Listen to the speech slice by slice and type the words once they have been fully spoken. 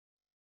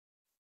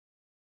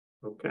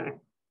Okay.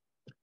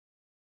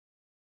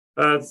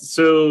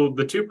 So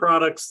the two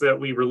products that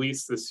we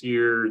released this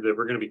year that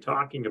we're going to be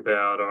talking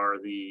about are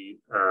the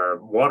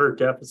Water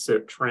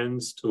Deficit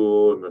Trends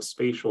tool and the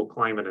Spatial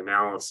Climate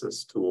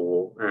Analysis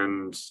tool.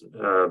 And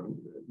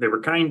they were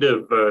kind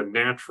of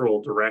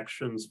natural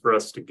directions for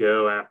us to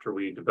go after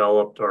we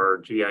developed our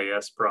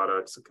GIS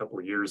products a couple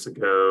of years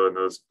ago, and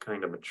those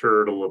kind of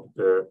matured a little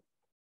bit.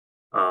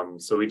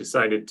 So we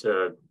decided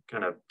to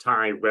kind of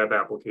tie web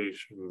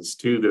applications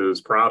to those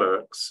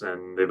products,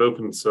 and they've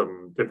opened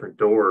some different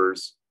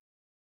doors.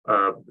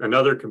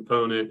 Another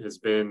component has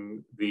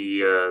been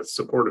the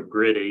support of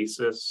grid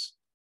ASIS.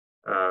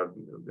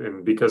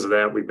 And because of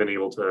that, we've been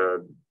able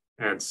to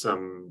add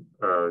some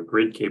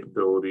grid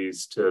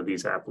capabilities to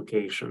these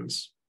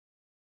applications.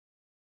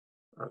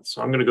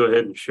 So I'm going to go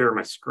ahead and share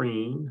my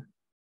screen.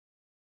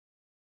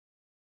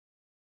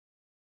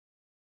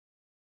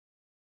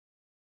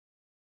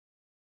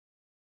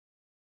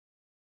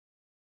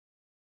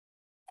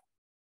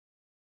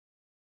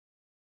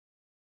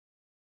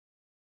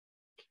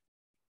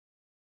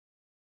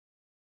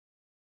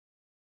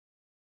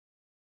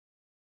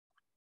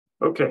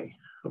 Okay,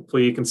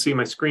 hopefully you can see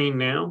my screen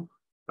now.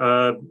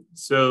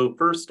 So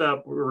first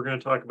up, we're going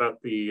to talk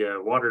about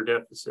the Water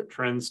Deficit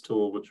Trends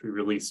tool, which we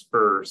released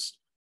first.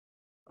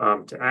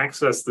 To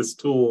access this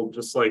tool,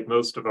 just like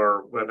most of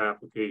our web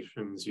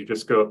applications, you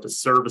just go up to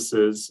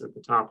Services at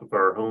the top of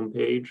our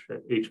homepage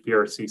at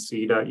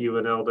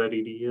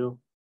hprcc.unl.edu. You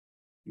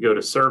go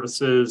to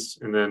Services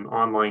and then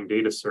Online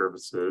Data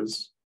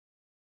Services.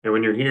 And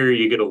when you're here,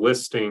 you get a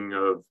listing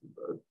of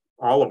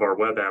all of our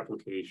web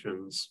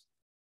applications.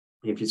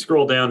 If you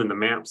scroll down in the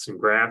Maps and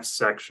Graphs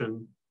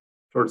section,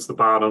 towards the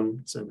bottom,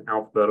 it's in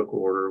alphabetical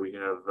order, we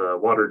have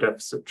Water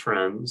Deficit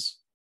Trends.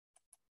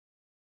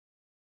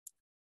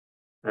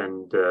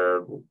 And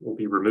we'll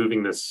be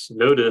removing this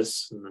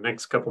notice in the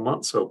next couple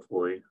months,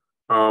 hopefully.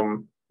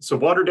 So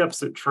Water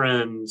Deficit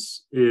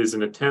Trends is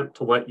an attempt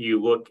to let you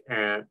look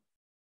at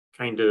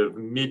kind of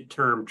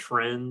midterm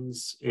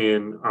trends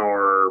in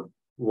our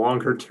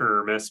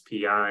longer-term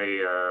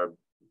SPI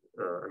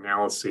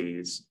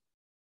analyses.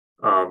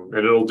 And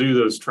it'll do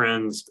those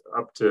trends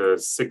up to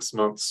 6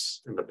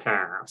 months in the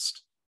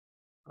past.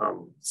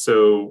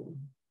 So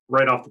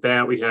right off the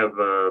bat, we have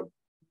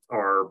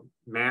our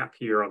map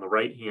here on the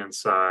right-hand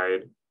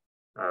side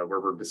where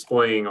we're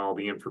displaying all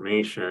the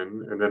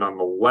information. And then on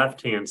the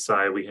left-hand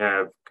side, we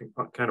have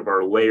kind of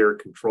our layer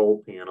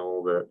control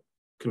panel that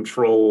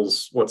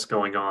controls what's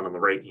going on the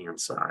right-hand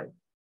side.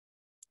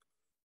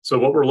 So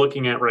what we're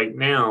looking at right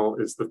now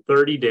is the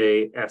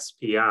 30-day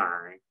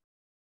SPI.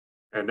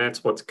 And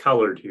that's what's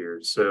colored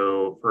here.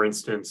 So for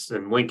instance,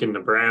 in Lincoln,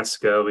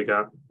 Nebraska, we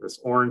got this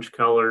orange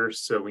color.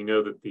 So we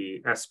know that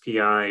the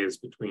SPI is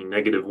between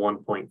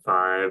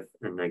 -1.5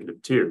 and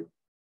 -2.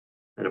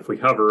 And if we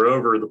hover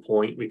over the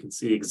point, we can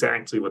see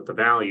exactly what the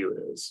value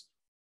is.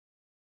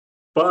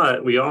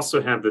 But we also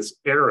have this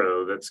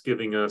arrow that's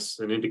giving us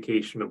an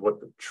indication of what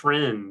the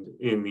trend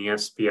in the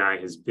SPI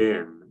has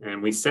been.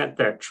 And we set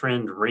that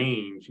trend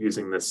range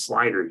using this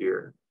slider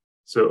here.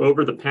 So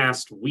over the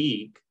past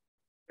week,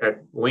 at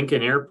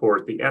Lincoln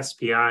Airport, the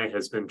SPI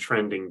has been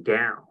trending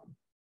down.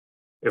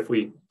 If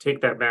we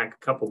take that back a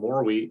couple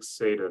more weeks,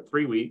 say to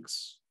 3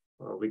 weeks,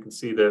 we can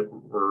see that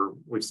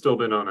we've still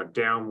been on a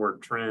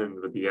downward trend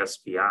with the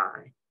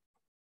SPI.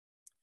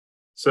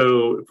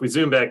 So if we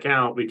zoom back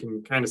out, we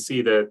can kind of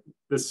see that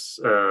this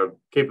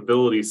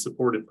capability is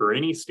supported for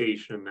any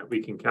station that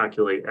we can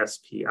calculate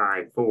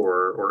SPI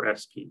for, or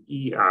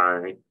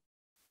SPEI.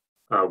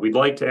 We'd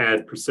like to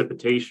add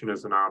precipitation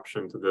as an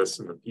option to this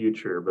in the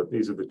future, but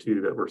these are the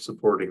two that we're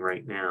supporting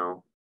right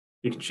now.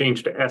 You can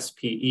change to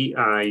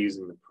SPEI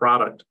using the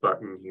product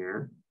button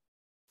here.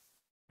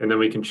 And then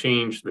we can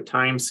change the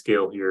time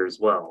scale here as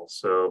well.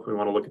 So if we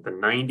want to look at the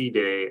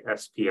 90-day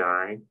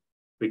SPI,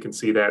 we can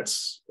see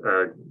that's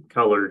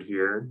colored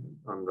here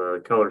on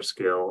the color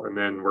scale. And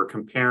then we're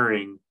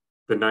comparing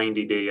the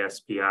 90-day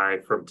SPI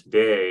from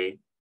today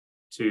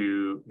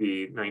to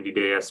the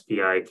 90-day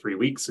SPI 3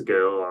 weeks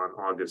ago on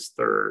August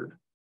 3rd.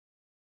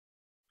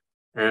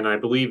 And I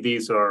believe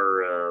these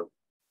are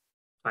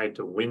tied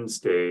to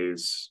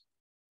Wednesday's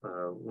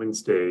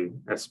Wednesday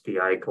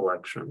SPI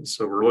collections.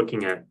 So we're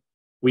looking at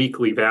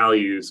weekly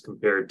values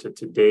compared to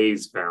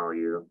today's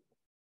value.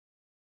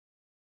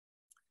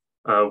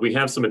 We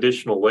have some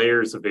additional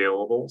layers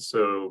available.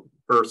 So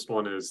first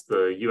one is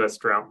the US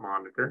Drought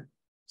Monitor.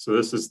 So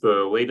this is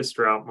the latest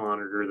drought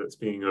monitor that's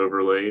being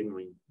overlaid, and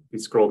if you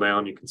scroll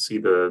down, you can see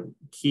the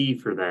key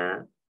for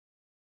that.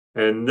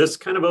 And this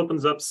kind of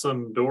opens up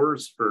some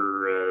doors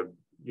for,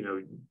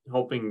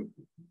 helping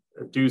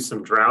do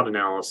some drought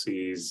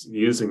analyses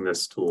using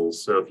this tool.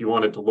 So if you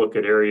wanted to look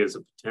at areas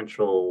of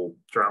potential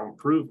drought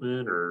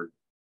improvement or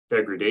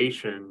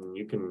degradation,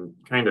 you can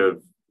kind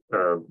of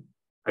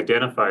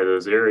identify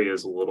those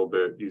areas a little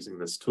bit using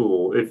this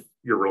tool if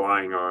you're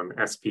relying on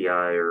SPI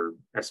or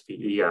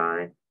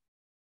SPEI.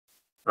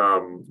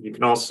 You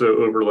can also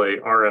overlay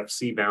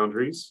RFC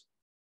boundaries.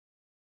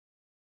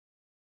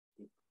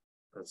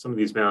 Some of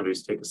these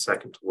boundaries take a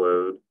second to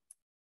load.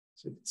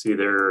 So you can see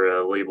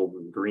they're labeled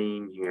in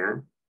green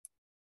here.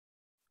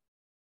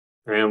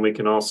 And we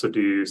can also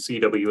do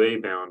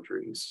CWA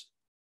boundaries.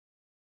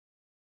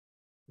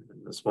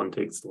 And this one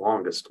takes the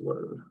longest to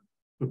load.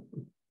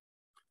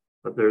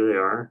 But there they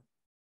are.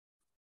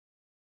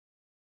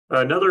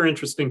 Another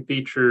interesting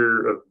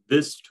feature of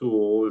this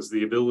tool is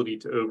the ability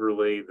to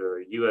overlay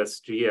the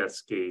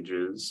USGS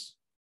gauges.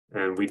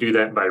 And we do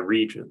that by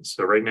region.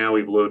 So right now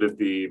we've loaded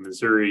the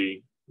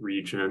Missouri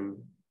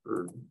region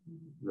for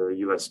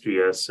the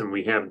USGS, and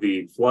we have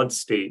the flood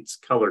states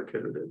color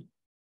coded.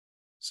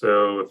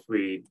 So if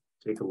we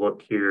take a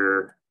look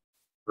here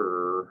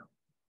for,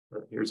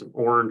 here's an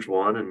orange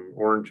one, and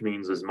orange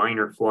means is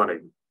minor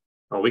flooding.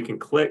 We can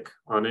click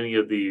on any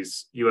of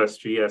these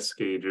USGS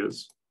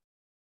gauges,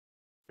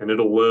 and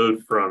it'll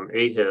load from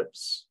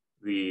AHIPS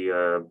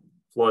the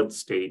flood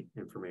state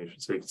information.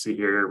 So you can see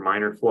here,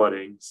 minor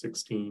flooding,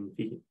 16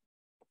 feet.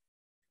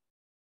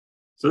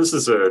 So this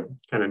is a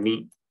kind of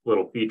neat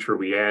little feature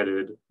we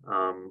added.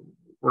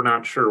 We're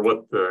not sure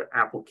what the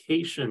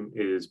application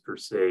is per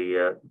se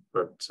yet,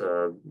 but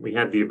we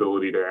had the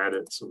ability to add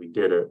it, so we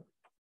did it.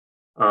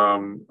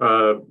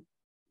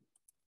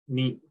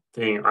 Neat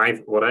thing,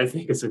 what I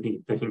think is a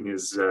neat thing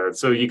is,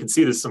 so you can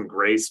see there's some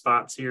gray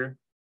spots here,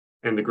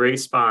 and the gray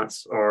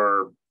spots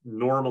are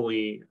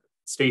normally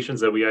stations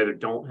that we either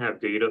don't have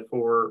data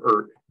for,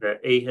 or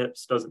that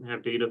AHIPS doesn't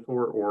have data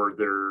for, or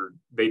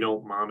they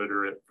don't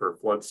monitor it for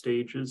flood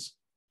stages.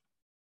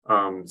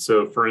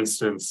 So for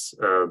instance,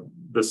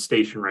 this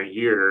station right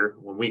here,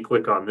 when we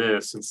click on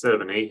this, instead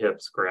of an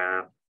AHIPS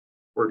graph,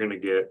 we're going to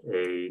get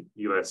a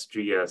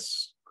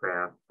USGS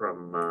graph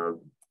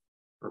from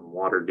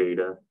water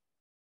data.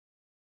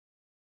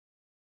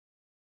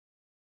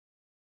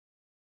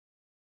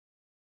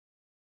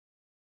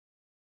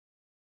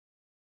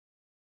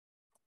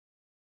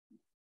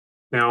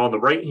 Now on the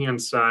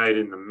right-hand side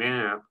in the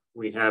map,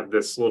 we have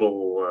this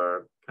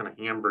little kind of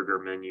hamburger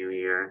menu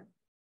here.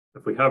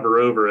 If we hover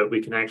over it,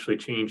 we can actually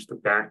change the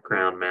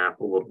background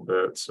map a little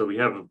bit. So we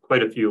have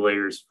quite a few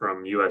layers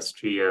from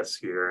USGS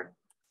here.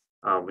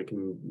 We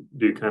can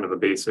do kind of a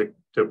basic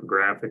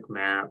topographic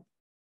map.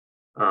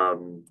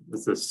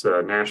 This is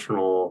a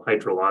national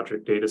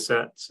hydrologic data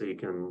set, so you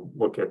can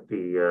look at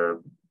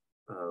the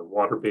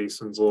water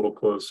basins a little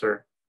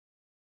closer.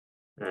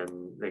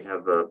 And they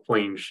have a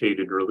plain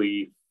shaded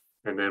relief.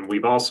 And then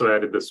we've also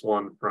added this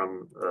one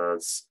from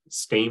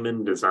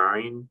Stamen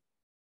Design.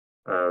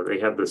 They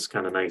have this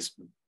kind of nice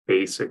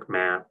basic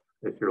map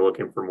if you're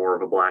looking for more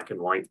of a black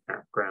and white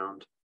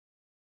background.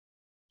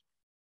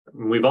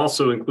 We've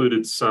also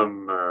included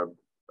some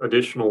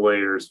additional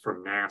layers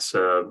from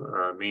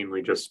NASA,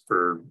 mainly just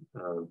for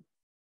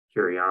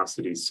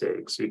curiosity's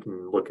sake. So you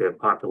can look at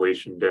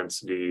population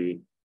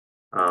density.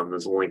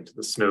 There's a link to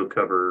the snow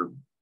cover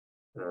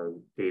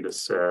data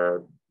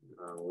set,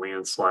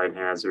 landslide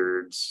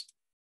hazards.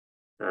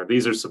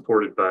 These are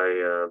supported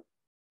by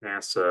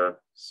NASA,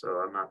 so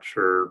I'm not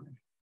sure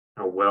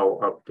how well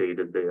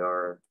updated they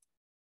are,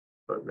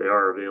 but they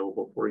are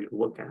available for you to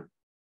look at.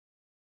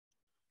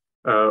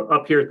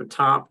 Up here at the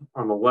top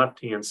on the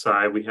left-hand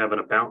side, we have an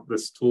About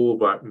This Tool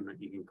button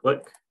that you can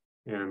click,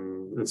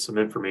 and there's some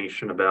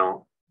information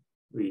about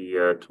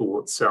the tool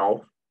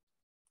itself.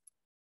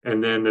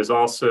 And then there's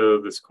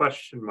also this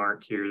question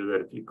mark here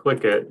that if you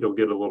click it, you'll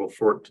get a little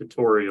short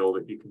tutorial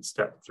that you can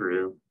step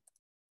through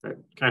that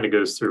kind of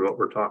goes through what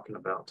we're talking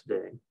about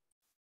today.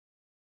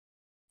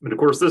 But of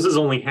course, this is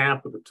only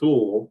half of the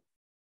tool.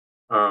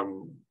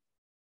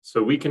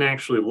 So we can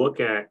actually look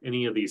at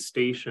any of these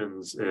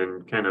stations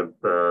and kind of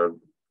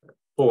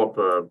pull up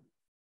a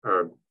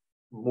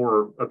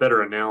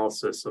better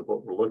analysis of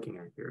what we're looking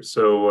at here.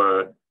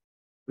 So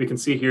we can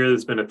see here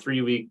there's been a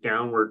 3-week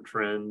downward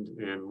trend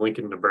in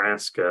Lincoln,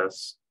 Nebraska.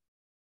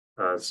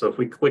 So if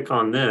we click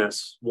on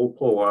this, we'll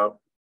pull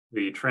up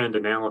the trend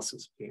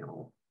analysis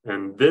panel.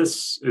 And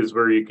this is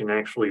where you can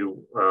actually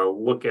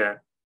look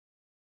at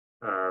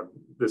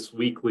this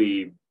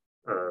weekly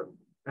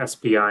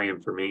SPI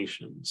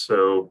information.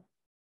 So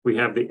we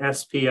have the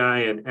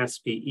SPI and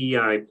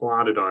SPEI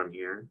plotted on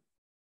here.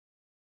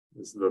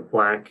 This is the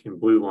black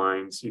and blue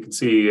lines. You can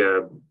see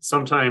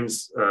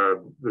sometimes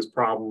there's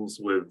problems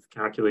with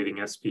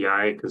calculating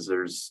SPI because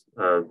there's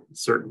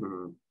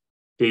certain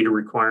data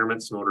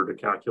requirements in order to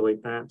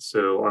calculate that.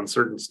 So on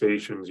certain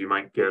stations, you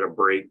might get a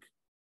break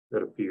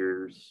that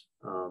appears.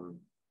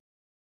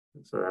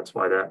 So that's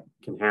why that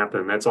can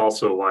happen. That's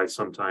also why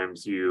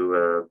sometimes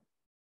you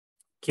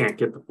can't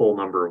get the full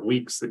number of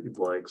weeks that you'd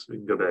like. So we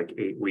can go back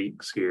 8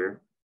 weeks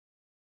here.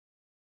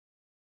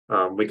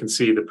 We can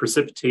see the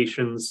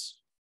precipitations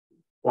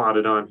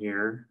plotted on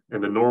here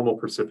and the normal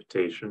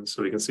precipitation.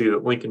 So we can see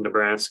that Lincoln,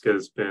 Nebraska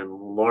has been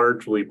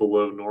largely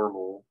below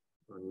normal.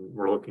 And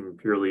we're looking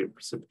purely at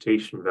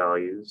precipitation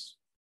values.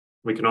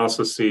 We can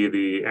also see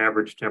the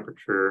average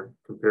temperature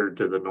compared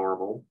to the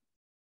normal.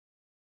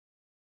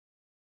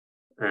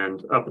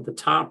 And up at the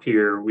top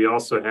here, we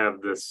also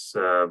have this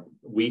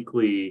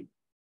weekly,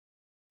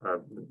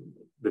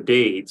 the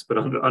dates, but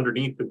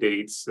underneath the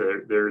dates,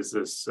 there's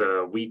this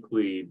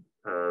weekly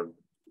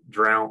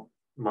drought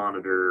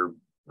monitor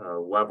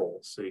level.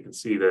 So you can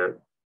see that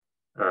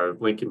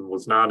Lincoln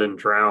was not in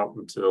drought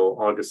until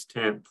August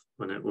 10th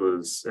when it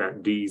was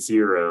at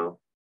D0.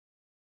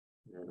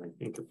 And I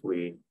think if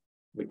we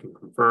can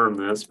confirm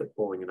this by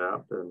pulling it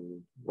up,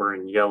 and we're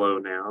in yellow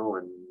now,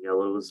 and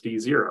yellow is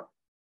D0.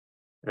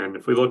 And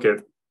if we look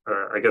at,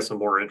 I guess, a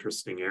more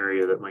interesting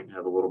area that might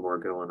have a little more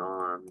going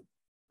on,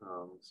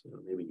 so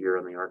maybe here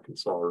on the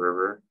Arkansas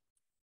River,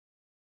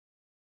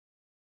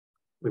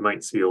 we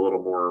might see a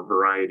little more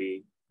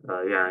variety.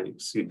 Yeah, you can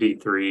see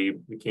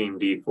D3 became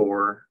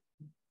D4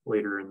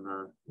 later in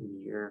the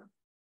year.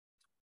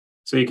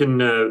 So you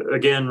can,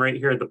 again, right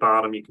here at the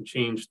bottom, you can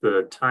change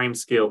the time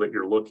scale that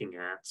you're looking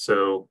at.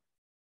 So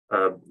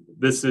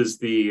this is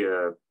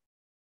the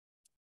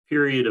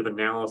period of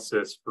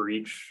analysis for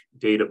each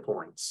data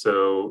point.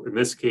 So in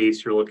this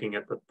case, you're looking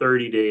at the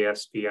 30-day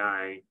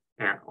SPI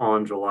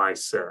on July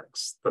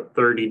 6th, the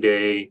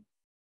 30-day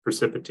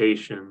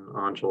precipitation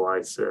on July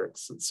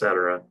 6th, et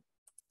cetera.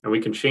 And we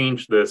can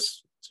change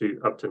this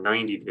to up to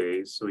 90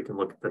 days. So we can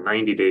look at the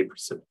 90-day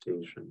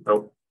precipitation.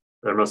 Oh,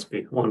 there must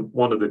be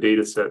one of the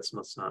data sets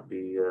must not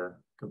be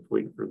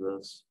complete for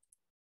this.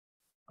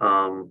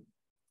 I'll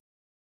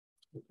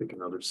pick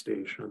another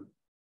station.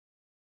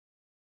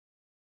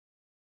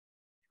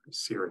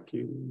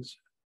 Syracuse.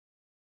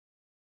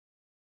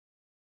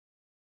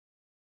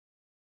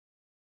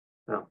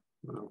 Oh,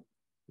 well,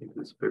 maybe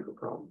that's a bigger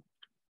problem.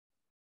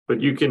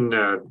 But you can,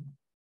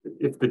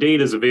 if the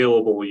data is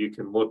available, you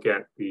can look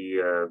at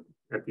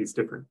these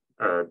different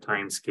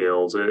time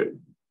scales. It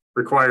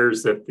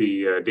requires that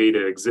the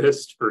data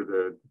exists for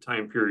the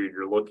time period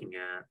you're looking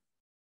at.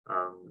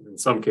 In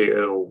some case,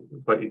 it'll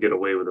let you get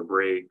away with a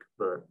break,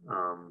 but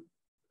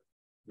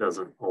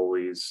doesn't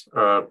always.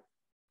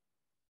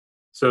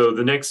 So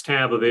the next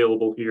tab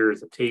available here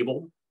is a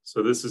table.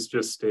 So this is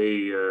just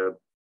a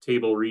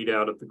table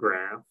readout of the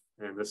graph,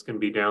 and this can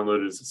be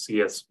downloaded as a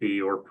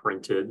CSV or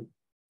printed.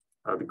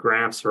 The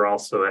graphs are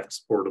also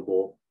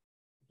exportable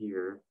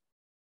here.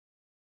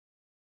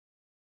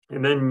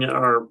 And then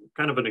our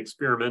kind of an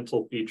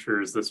experimental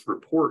feature is this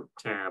report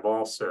tab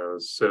also.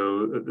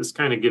 So this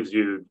kind of gives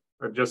you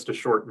just a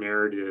short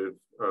narrative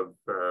of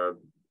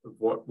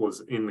what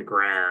was in the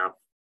graph,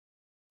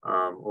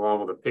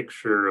 along with a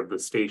picture of the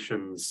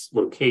station's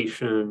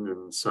location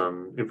and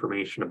some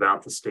information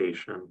about the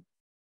station.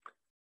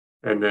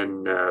 And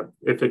then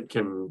if it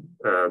can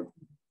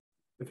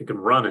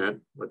run it,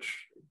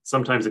 which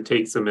sometimes it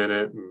takes a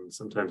minute and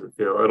sometimes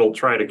it'll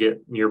try to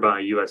get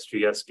nearby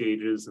USGS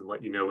gauges and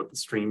let you know what the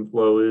stream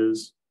flow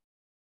is.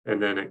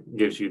 And then it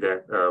gives you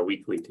that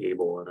weekly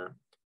table in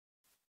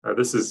it.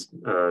 This is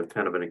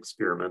kind of an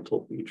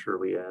experimental feature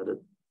we added.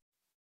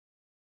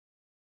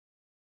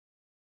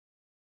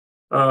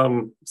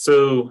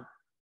 So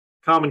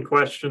common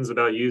questions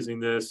about using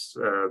this.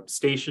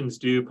 Stations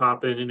do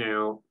pop in and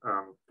out.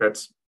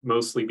 That's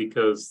mostly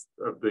because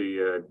of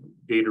the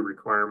data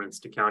requirements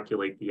to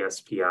calculate the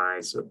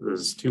SPI. So if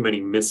there's too many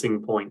missing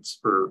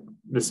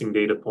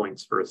data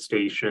points for a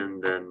station,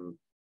 then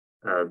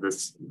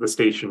the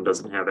station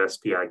doesn't have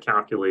SPI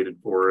calculated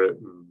for it,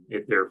 and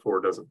it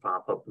therefore doesn't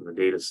pop up in the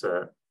data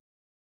set.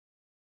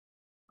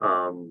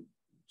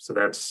 So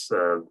that's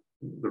the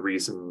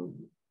reason,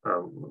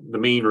 the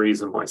main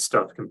reason why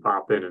stuff can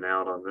pop in and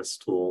out on this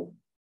tool.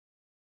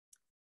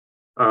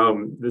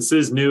 This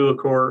is new, of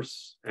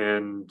course,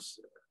 and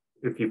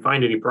if you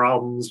find any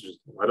problems, just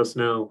let us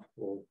know.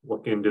 We'll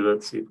look into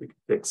it, see if we can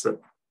fix it.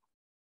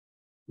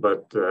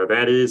 But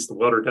that is the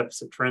water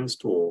deficit trends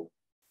tool.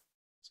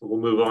 So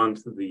we'll move on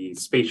to the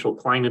spatial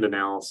climate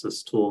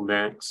analysis tool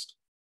next.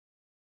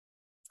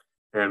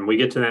 And we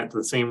get to that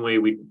the same way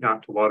we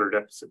got to water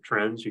deficit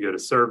trends. You go to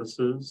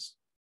services,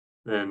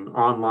 then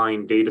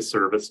online data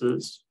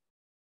services.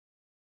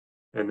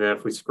 And then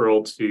if we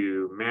scroll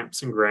to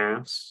maps and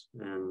graphs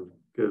and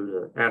go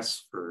to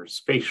S for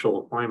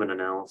spatial climate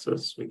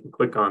analysis, we can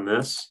click on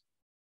this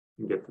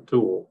and get the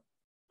tool.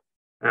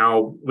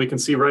 Now we can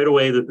see right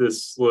away that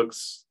this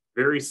looks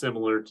very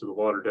similar to the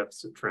water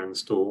deficit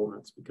trends tool.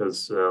 That's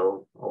because a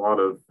lot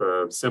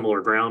of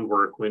similar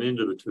groundwork went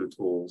into the two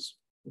tools.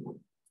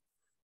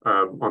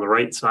 On the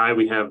right side,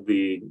 we have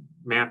the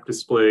map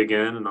display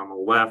again, and on the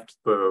left,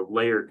 the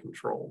layer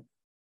control.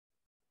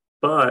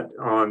 But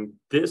on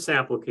this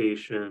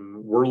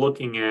application, we're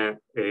looking at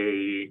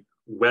a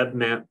web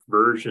map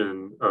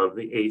version of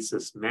the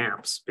ACES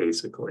maps,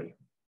 basically.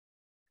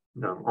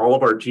 Now, all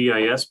of our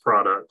GIS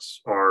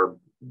products are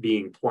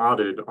being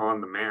plotted on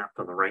the map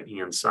on the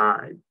right-hand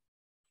side.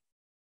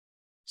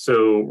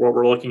 So what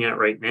we're looking at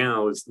right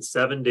now is the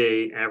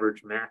 7-day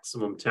average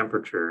maximum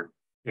temperature,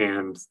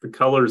 and the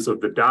colors of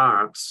the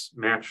dots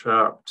match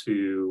up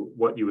to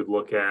what you would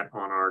look at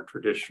on our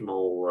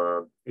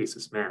traditional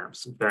ACES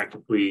maps. In fact,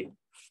 if we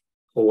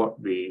pull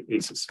up the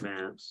ACES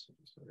maps,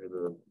 sorry,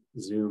 the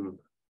Zoom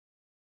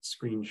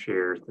screen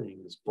share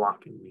thing is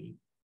blocking me.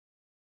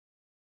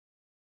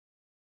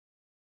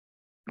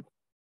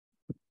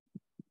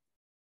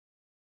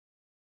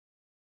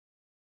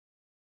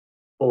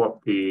 Pull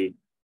up the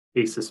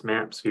ACES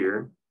maps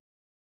here.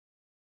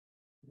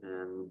 And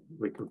and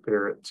we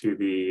compare it to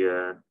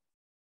the,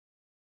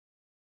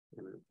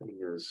 and the thing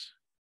is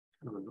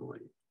kind of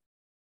annoying.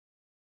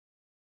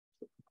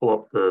 Pull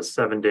up the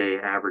 7-day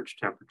average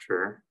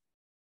temperature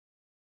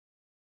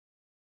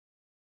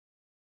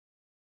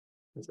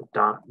as a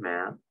dot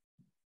map,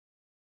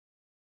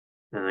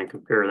 and then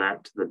compare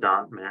that to the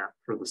dot map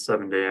for the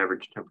 7-day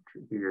average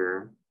temperature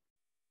here.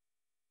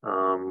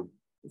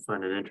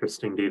 Find an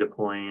interesting data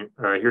point.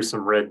 Here's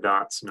some red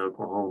dots in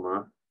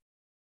Oklahoma.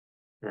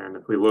 And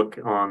if we look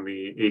on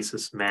the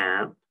ACES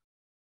map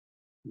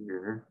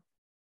here,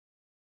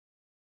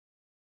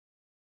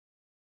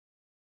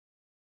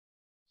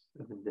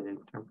 7-day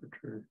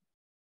temperature.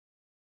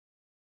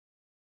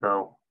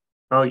 Oh,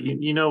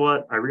 you know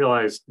what? I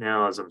realized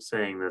now as I'm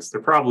saying this,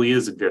 there probably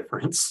is a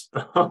difference.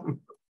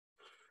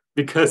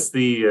 Because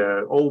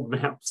the old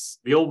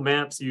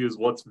maps use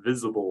what's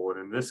visible, and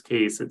in this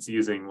case, it's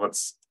using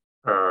what's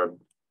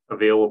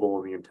available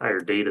in the entire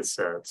data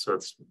set. So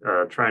it's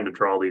trying to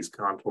draw these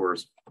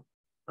contours,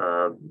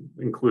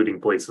 including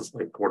places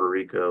like Puerto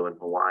Rico and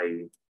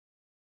Hawaii.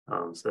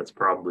 So that's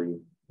probably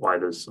why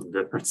there's some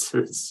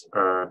differences.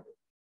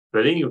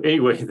 But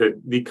anyway,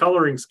 the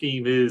coloring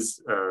scheme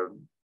is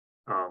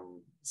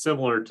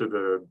similar to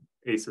the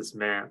ACES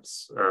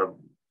maps,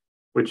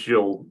 which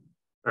you'll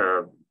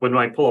when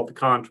I pull up the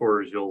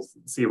contours, you'll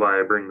see why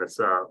I bring this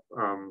up.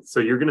 So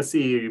you're going to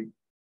see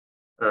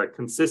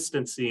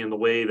consistency in the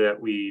way that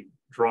we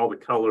draw the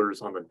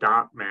colors on the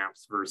dot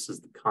maps versus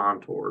the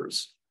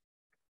contours.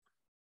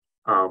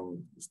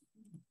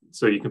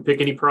 So you can pick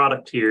any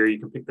product here. You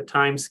can pick the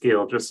time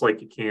scale just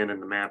like you can in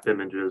the map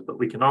images, but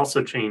we can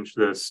also change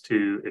this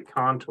to a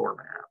contour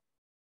map.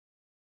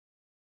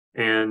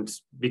 And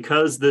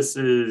because this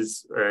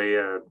is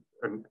a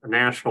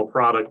national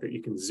product that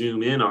you can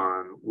zoom in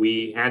on,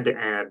 we had to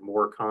add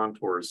more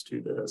contours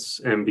to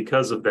this. And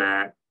because of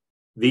that,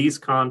 these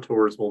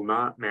contours will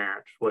not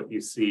match what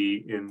you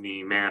see in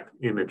the map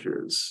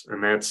images.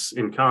 And that's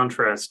in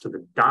contrast to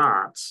the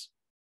dots,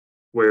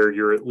 where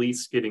you're at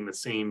least getting the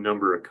same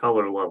number of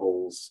color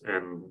levels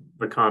and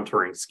the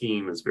contouring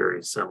scheme is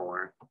very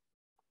similar.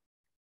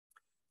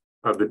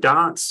 The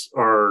dots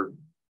are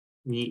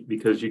neat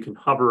because you can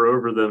hover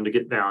over them to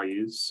get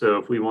values. So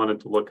if we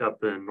wanted to look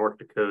up in North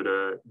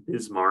Dakota,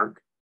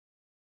 Bismarck,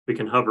 we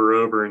can hover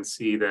over and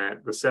see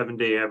that the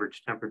 7-day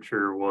average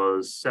temperature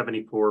was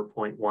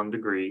 74.1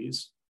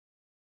 degrees.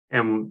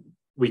 And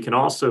we can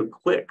also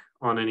click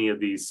on any of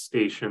these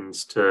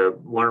stations to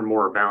learn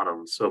more about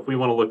them. So if we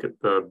want to look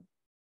at the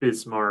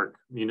Bismarck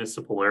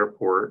Municipal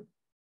Airport,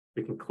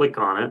 we can click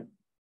on it,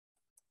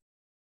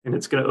 and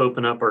it's going to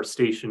open up our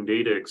Station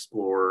Data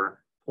Explorer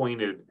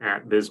pointed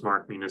at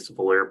Bismarck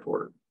Municipal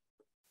Airport.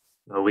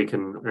 Then we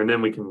can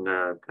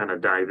kind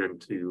of dive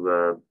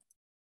into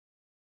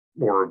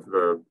more of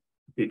the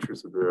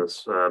features of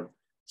this.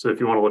 So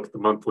if you want to look at the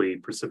monthly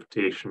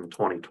precipitation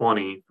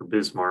 2020 for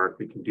Bismarck,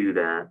 we can do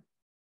that.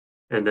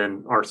 And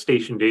then our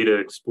Station Data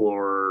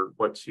Explorer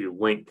lets you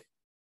link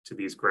to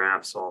these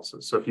graphs also.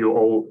 So if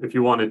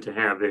you wanted to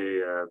have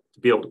to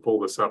be able to pull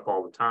this up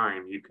all the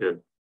time, you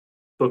could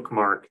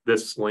bookmark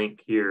this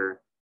link here,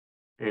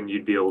 and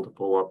you'd be able to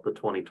pull up the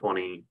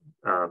 2020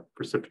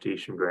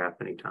 precipitation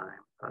graph anytime.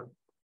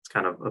 It's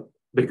kind of a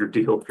bigger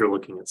deal if you're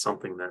looking at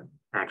something that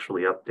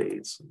actually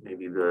updates,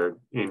 maybe the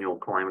annual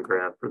climate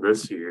graph for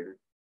this year.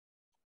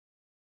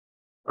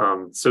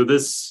 So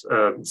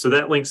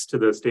that links to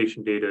the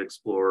Station Data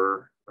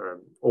Explorer,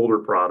 older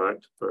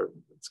product, but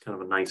it's kind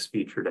of a nice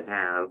feature to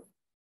have.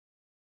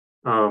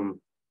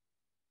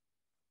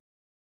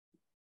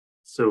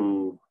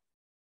 So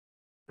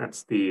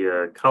that's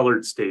the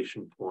colored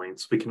station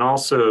points. We can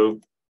also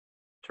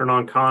turn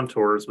on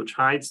contours, which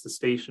hides the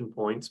station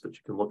points, but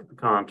you can look at the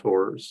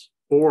contours,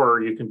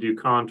 or you can do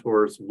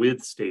contours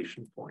with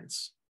station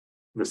points.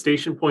 And the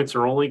station points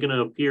are only going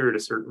to appear at a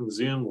certain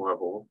zoom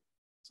level.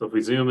 So if we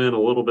zoom in a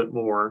little bit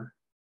more,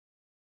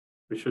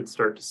 we should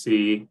start to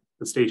see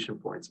the station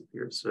points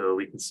appear. So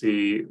we can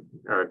see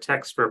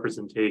text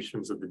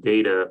representations of the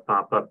data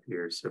pop up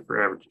here. So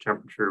for average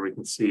temperature, we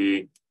can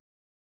see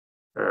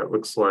it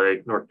looks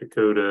like North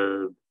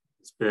Dakota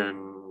has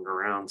been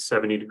around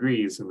 70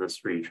 degrees in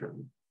this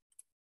region.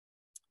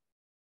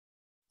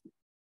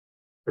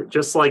 But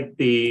just like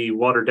the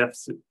water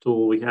deficit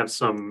tool, we have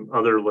some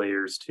other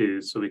layers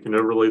too. So we can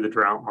overlay the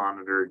drought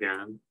monitor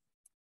again,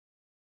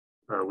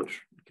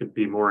 which could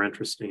be more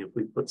interesting if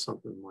we put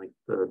something like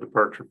the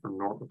departure from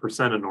normal,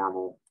 percent of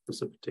normal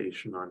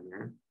precipitation on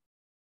here.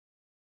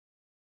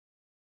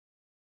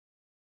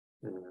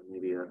 And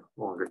maybe a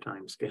longer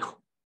time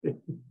scale.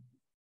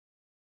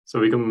 So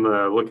we can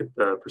look at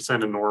the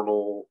percent of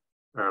normal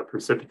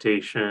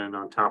precipitation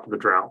on top of the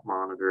drought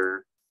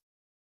monitor.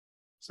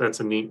 So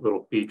that's a neat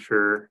little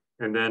feature.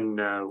 And then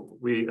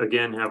we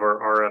again have our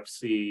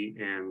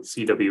RFC and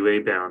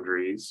CWA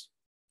boundaries.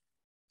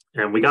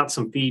 And we got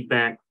some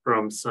feedback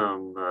from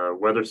some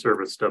Weather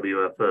Service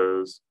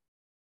WFOs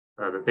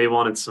that they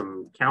wanted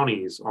some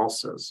counties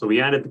also. So we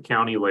added the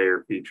county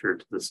layer feature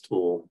to this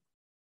tool.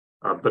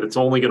 but it's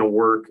only going to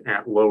work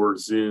at lower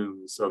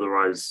zooms.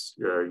 Otherwise,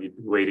 you'd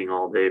be waiting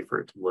all day for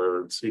it to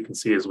load. So you can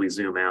see as we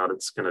zoom out,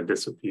 it's going to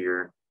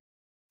disappear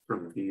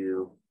from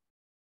view.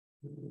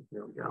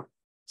 There we go.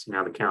 So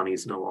now the county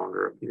is no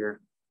longer up here.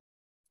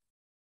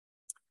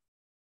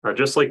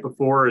 Just like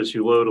before, as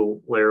you load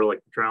a layer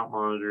like the drought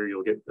monitor,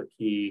 you'll get the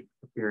key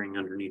appearing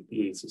underneath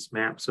the ACES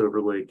Maps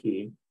overlay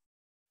key.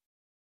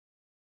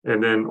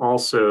 And then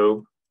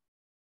also,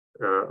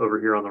 over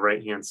here on the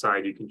right-hand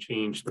side, you can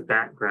change the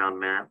background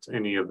map to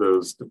any of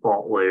those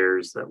default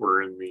layers that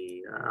were in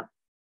the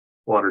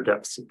water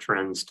deficit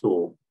trends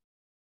tool.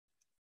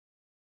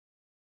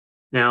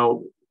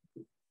 Now,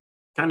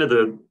 kind of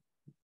the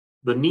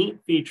neat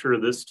feature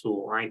of this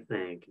tool, I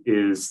think,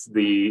 is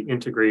the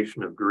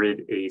integration of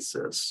grid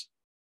ACES.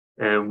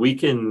 And we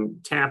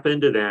can tap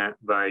into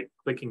that by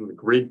clicking the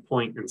grid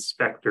point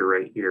inspector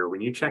right here.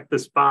 When you check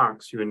this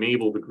box, you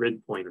enable the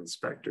grid point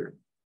inspector.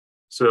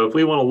 So if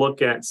we want to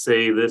look at,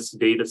 say, this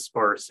data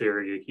sparse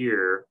area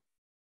here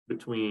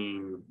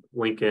between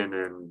Lincoln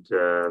and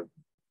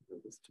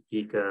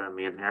Topeka,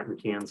 Manhattan,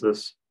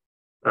 Kansas,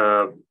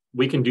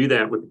 we can do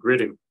that with the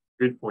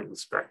grid point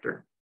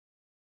inspector.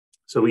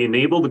 So we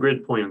enable the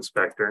grid point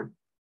inspector,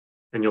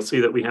 and you'll see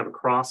that we have a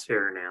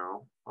crosshair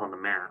now on the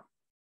map.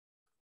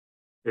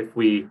 If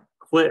we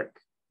click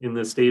in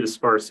this data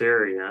sparse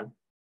area,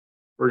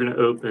 we're going to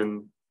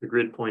open the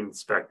grid point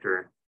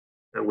inspector,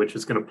 which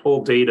is going to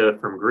pull data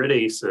from grid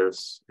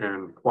ACES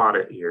and plot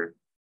it here.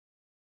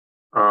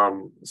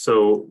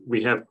 So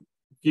we have a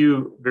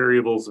few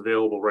variables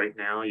available right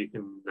now. You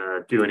can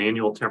do an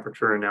annual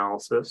temperature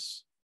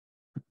analysis.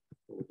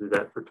 We'll do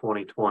that for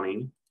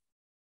 2020.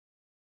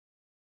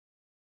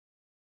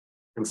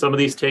 And some of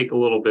these take a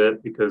little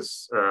bit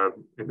because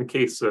in the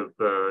case of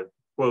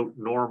quote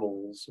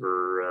normals,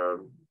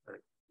 or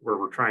where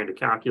we're trying to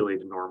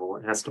calculate a normal,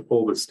 it has to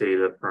pull this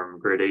data from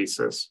grid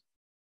ACES.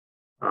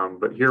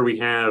 But here we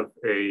have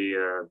a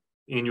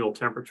annual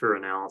temperature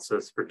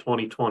analysis for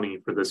 2020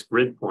 for this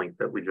grid point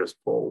that we just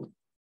pulled.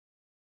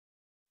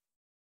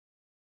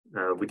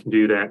 We can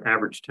do that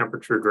average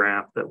temperature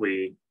graph that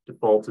we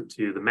defaulted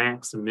to. The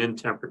max and min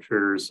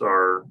temperatures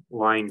are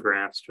line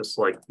graphs, just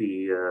like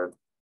the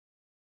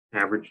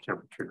average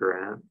temperature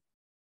graph.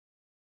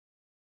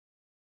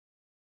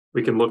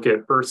 We can look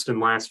at first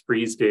and last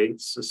freeze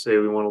dates. So say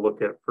we want to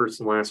look at first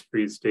and last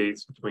freeze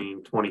dates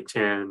between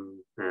 2010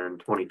 and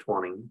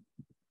 2020.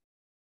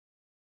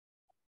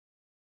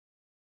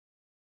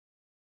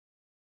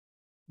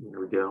 There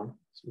we go.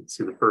 So you can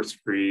see the first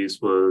freeze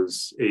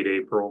was 8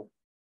 April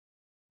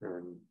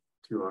and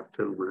 2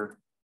 October.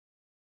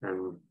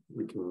 And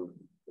we can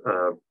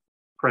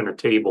print a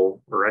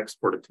table or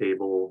export a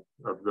table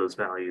of those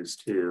values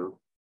too.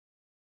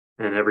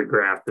 And every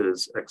graph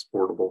is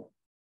exportable.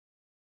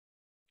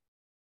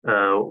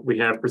 We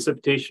have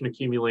precipitation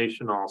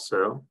accumulation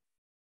also.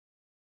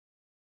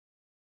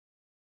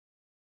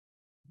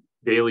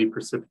 Daily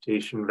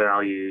precipitation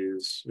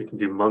values, we can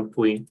do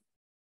monthly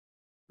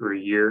for a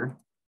year,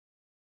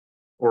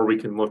 or we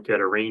can look at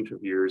a range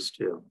of years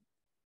too.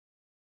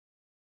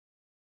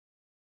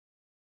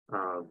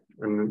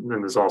 And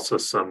then there's also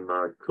some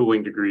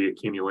cooling degree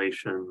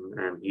accumulation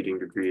and heating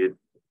degree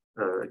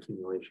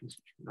accumulations,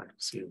 which we're not going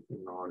to see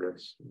in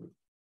August.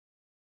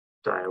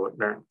 Dial it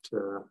back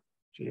to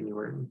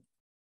January.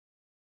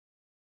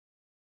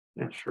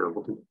 Yeah, sure,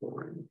 we'll do the full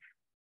range.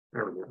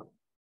 There we go.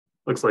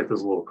 Looks like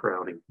there's a little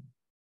crowding.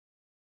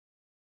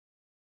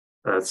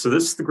 So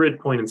this is the grid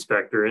point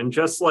inspector, and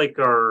just like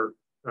our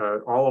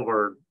all of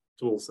our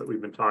tools that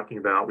we've been talking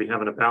about, we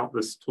have an About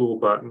This Tool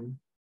button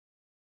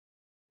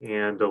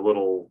and a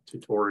little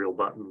tutorial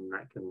button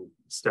that can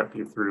step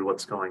you through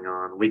what's going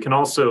on. We can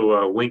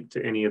also link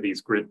to any of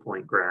these grid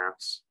point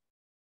graphs.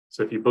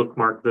 So if you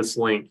bookmark this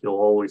link, you'll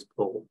always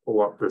pull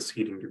up this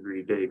heating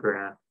degree day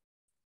graph.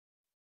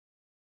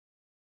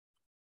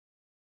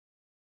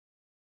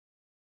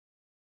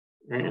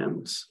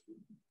 And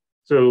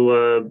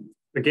so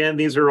again,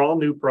 these are all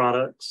new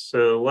products.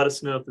 So let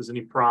us know if there's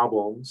any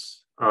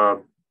problems.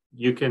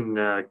 You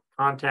can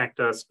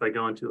contact us by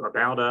going to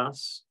About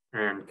Us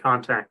and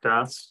Contact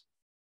Us.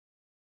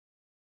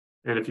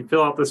 And if you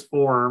fill out this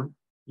form,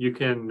 you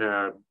can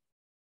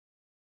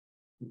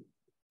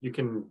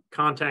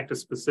contact a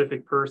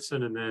specific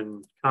person and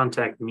then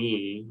contact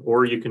me,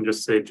 or you can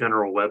just say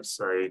general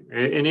website.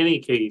 In any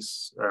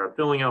case,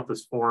 filling out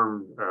this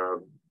form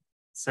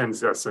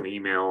sends us an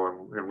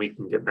email, and we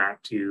can get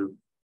back to you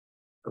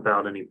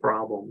about any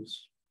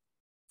problems.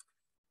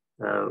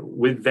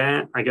 With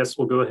that, I guess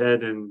we'll go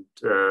ahead and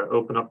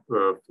open up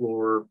the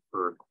floor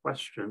for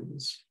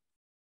questions.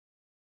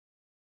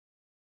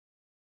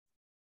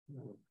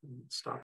 Stop.